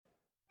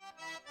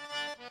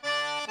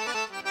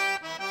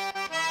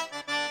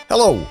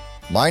Hello,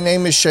 my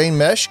name is Shane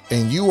Mesh,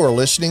 and you are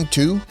listening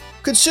to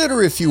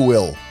Consider If You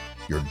Will,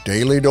 your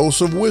daily dose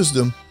of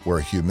wisdom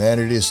where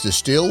humanity is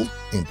distilled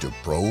into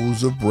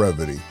prose of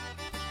brevity.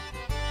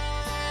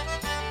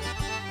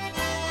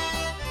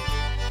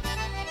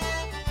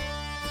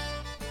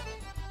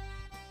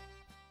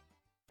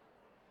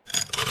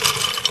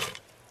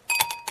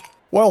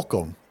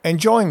 Welcome, and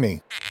join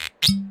me.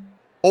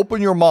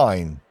 Open your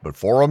mind, but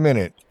for a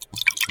minute.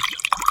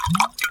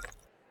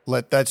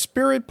 Let that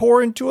spirit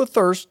pour into a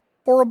thirst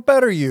for a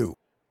better you.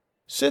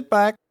 Sit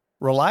back,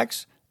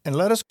 relax, and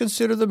let us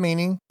consider the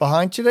meaning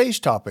behind today's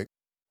topic.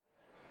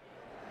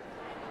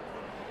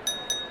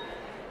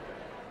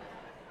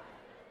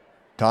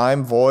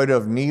 Time void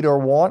of need or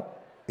want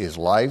is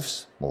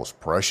life's most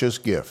precious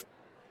gift.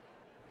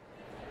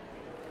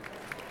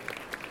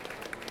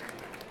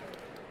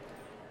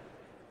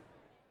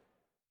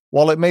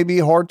 While it may be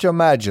hard to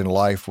imagine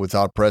life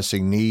without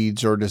pressing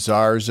needs or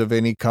desires of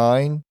any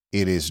kind,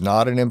 it is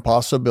not an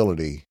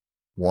impossibility.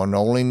 One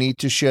only needs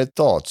to shed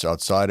thoughts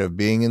outside of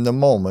being in the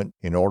moment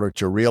in order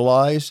to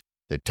realize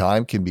that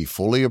time can be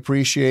fully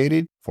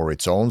appreciated for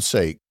its own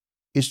sake.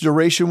 Its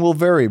duration will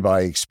vary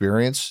by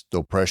experience,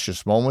 though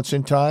precious moments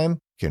in time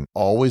can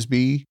always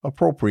be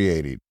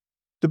appropriated.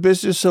 The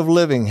business of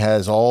living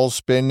has all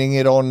spending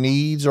it on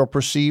needs or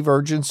perceived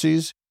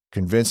urgencies,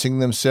 convincing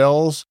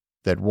themselves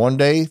that one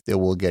day they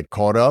will get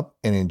caught up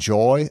and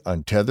enjoy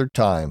untethered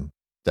time.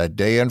 That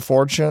day,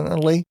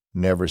 unfortunately,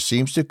 never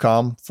seems to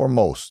come for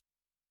most.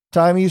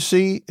 Time, you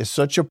see, is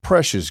such a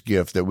precious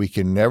gift that we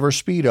can never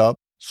speed up,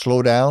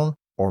 slow down,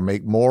 or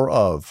make more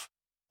of.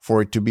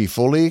 For it to be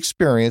fully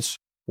experienced,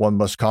 one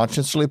must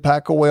consciously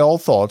pack away all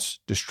thoughts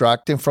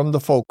distracting from the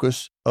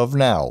focus of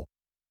now.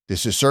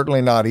 This is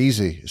certainly not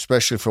easy,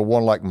 especially for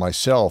one like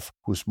myself,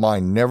 whose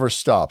mind never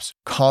stops,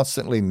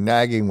 constantly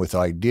nagging with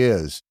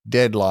ideas,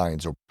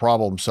 deadlines, or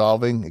problem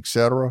solving,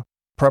 etc.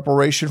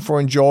 Preparation for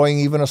enjoying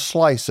even a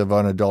slice of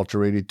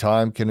unadulterated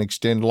time can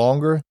extend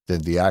longer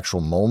than the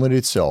actual moment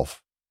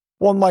itself.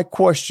 One might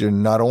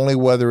question not only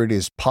whether it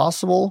is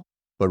possible,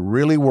 but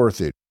really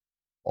worth it.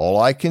 All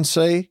I can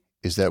say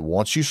is that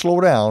once you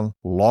slow down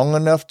long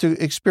enough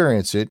to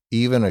experience it,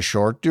 even a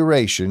short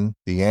duration,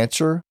 the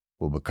answer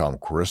will become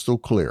crystal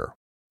clear.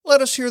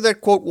 Let us hear that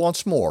quote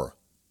once more.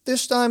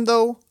 This time,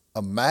 though,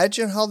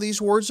 imagine how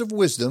these words of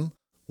wisdom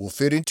will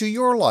fit into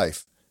your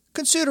life.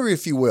 Consider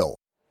if you will.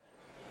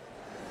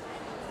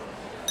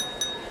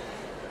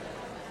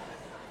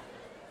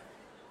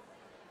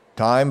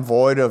 Time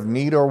void of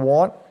need or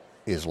want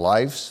is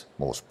life's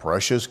most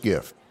precious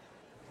gift.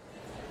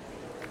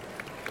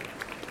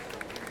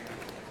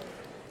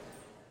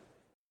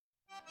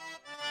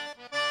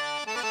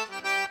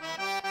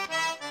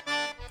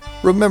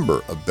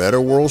 Remember, a better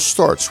world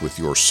starts with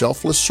your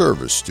selfless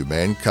service to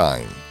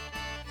mankind.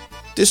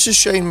 This is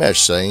Shane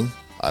Mesh saying,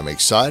 I'm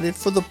excited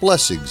for the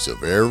blessings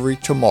of every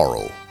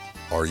tomorrow.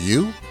 Are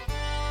you?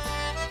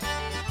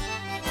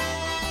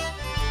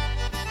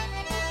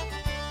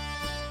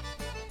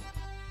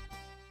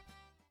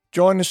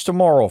 Join us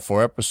tomorrow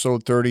for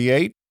episode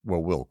 38, where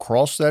we'll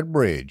cross that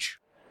bridge.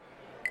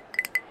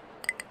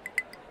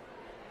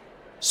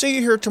 See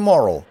you here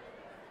tomorrow.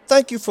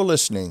 Thank you for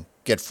listening.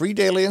 Get free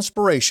daily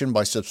inspiration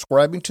by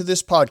subscribing to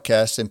this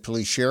podcast and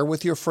please share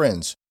with your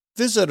friends.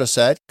 Visit us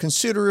at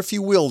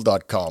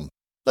considerifyouwill.com.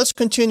 Let's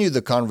continue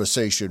the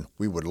conversation.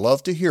 We would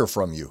love to hear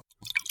from you.